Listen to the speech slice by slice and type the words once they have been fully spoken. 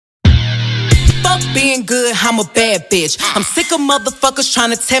Fuck being good, I'm a bad bitch. I'm sick of motherfuckers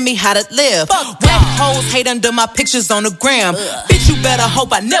trying to tell me how to live. Wack hoes hate under my pictures on the gram. Bitch, you better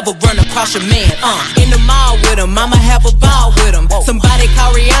hope I never run across your man. In the mall with him, I'ma have a ball with him. Somebody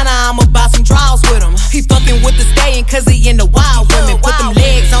call Rihanna, I'ma buy some draws with him. He fucking with the Stallion cause he in the wild women. Put them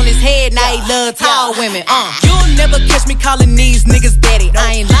legs on his head, now he love tall women. You'll never catch me calling these niggas daddy.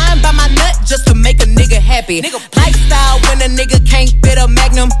 I ain't lying by my nut just to make a nigga happy. Lifestyle when a nigga can't fit a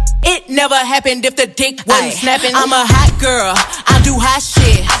Magnum. It never happened if the dick wasn't snapping. I'm a hot girl, I do hot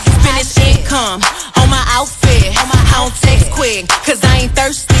shit. Finish income on my outfit. I don't text quick, cause I ain't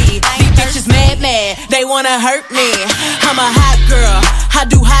thirsty. These bitches mad, they wanna hurt me. I'm a hot girl, I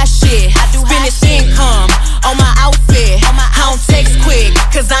do hot shit. Finish income on my outfit. I don't text quick,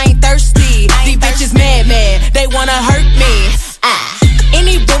 cause I ain't thirsty. These bitches mad, they wanna hurt me.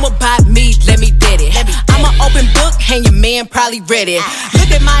 Any room about me, let me dead it. I'm an open book, and your man probably read it.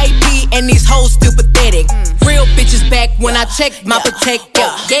 Look at my AP, and these hoes still pathetic. Real bitches back when I check my protect.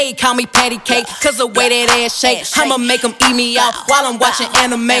 Yeah, call me patty cake, cause the way that ass shake. I'ma make them eat me out while I'm watching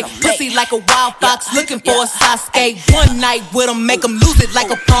anime. Pussy like a wild fox, looking for a Sasuke. One night with them, make them lose it like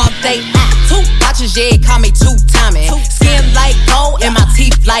a prom date. 2 watches, yeah, call me 2-timing. Skin like gold, and my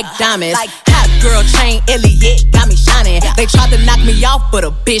teeth like diamonds. Hot girl chain, Elliot, got me shining. They tried to knock me off, but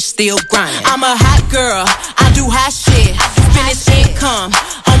a bitch still grinding. I'm a hot girl, I do hot shit. Finish income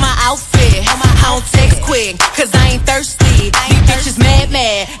on my outfit. I don't text quick, cause I ain't thirsty. These bitches mad,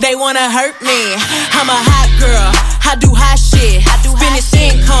 they wanna hurt me. I'm a hot girl, I do hot shit. Finish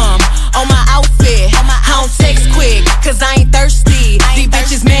income on my outfit. I don't text quick, cause I ain't thirsty. These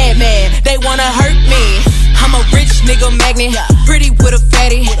bitches mad, they wanna hurt me. I'm a rich nigga magnet, pretty with a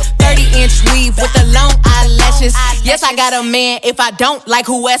fatty, 30-inch weave with the long eyelashes. Yes, I got a man, if I don't like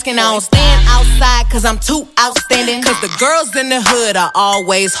who asking, I don't stand outside cause I'm too outstanding. Cause the girls in the hood are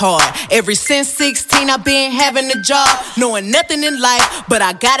always hard. Ever since 16 I've been having a job, knowing nothing in life, but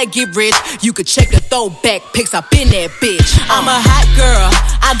I gotta get rich. You could check the throwback pics, I've been that bitch. I'm a hot girl,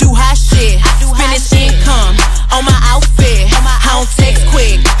 I do hot shit. Finish income on my outfit. I don't text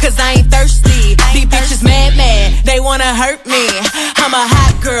quick, cause I ain't thirsty. These bitches mad, they wanna hurt me. I'm a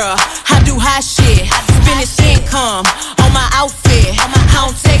hot girl, I do hot shit. Finish income on my outfit. I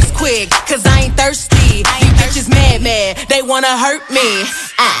don't text quick, cause I ain't thirsty. These bitches mad, they wanna hurt me.